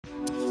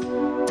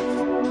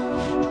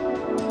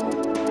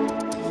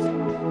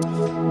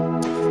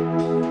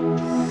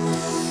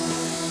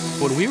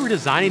we were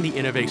designing the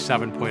Inovai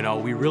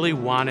 7.0, we really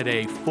wanted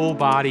a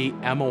full-body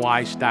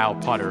M.O.I style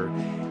putter,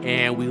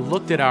 and we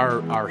looked at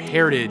our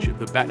heritage of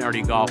the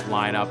Bettinardi golf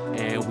lineup,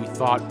 and we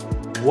thought,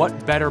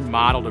 what better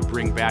model to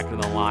bring back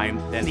into the line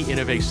than the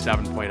Inovai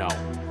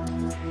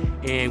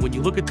 7.0? And when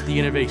you look at the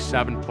Inovai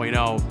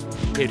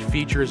 7.0, it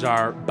features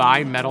our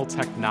bimetal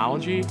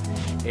technology,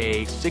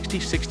 a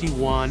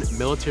 6061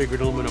 military grade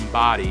aluminum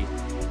body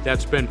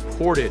that's been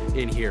ported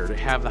in here to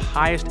have the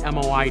highest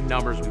M.O.I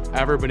numbers we've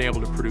ever been able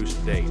to produce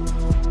to date.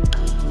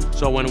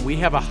 So when we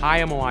have a high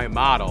M.O.I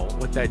model,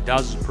 what that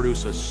does is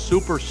produce a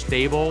super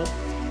stable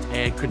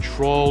and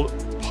controlled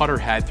putter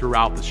head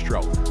throughout the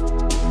stroke.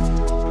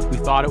 We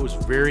thought it was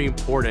very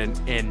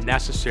important and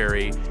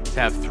necessary to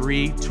have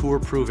 3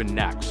 tour-proven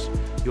necks.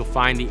 You'll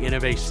find the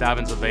Inovai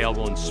 7s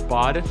available in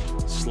spud,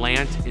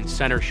 slant, and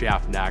center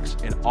shaft necks,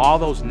 and all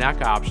those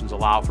neck options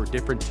allow for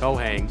different toe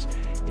hangs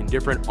and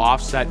different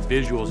offset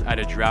visuals at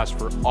address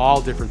for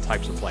all different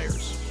types of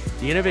players.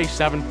 The Inovai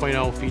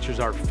 7.0 features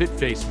our fit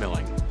face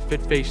milling.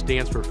 Fit face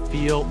stands for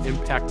Feel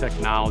Impact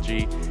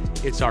Technology.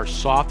 It's our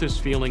softest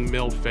feeling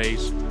milled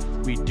face.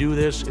 We do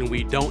this and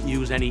we don't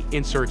use any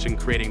inserts in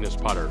creating this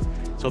putter.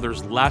 So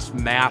there's less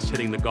mass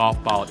hitting the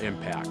golf ball at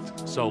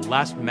impact. So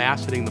less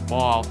mass hitting the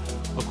ball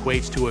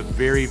equates to a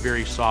very,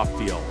 very soft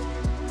feel.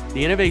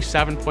 The Inovai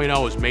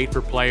 7.0 is made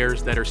for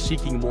players that are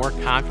seeking more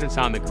confidence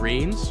on the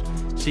greens,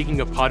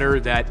 seeking a putter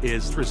that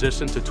is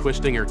resistant to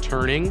twisting or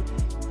turning.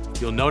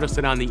 You'll notice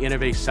that on the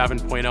Inovai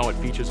 7.0, it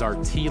features our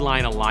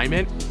T-line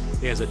alignment.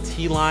 It has a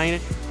T-line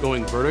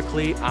going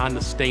vertically on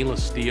the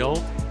stainless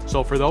steel.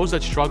 So for those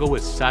that struggle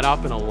with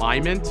setup and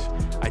alignment,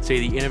 I'd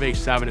say the Inovai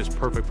 7 is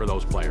perfect for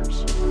those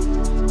players.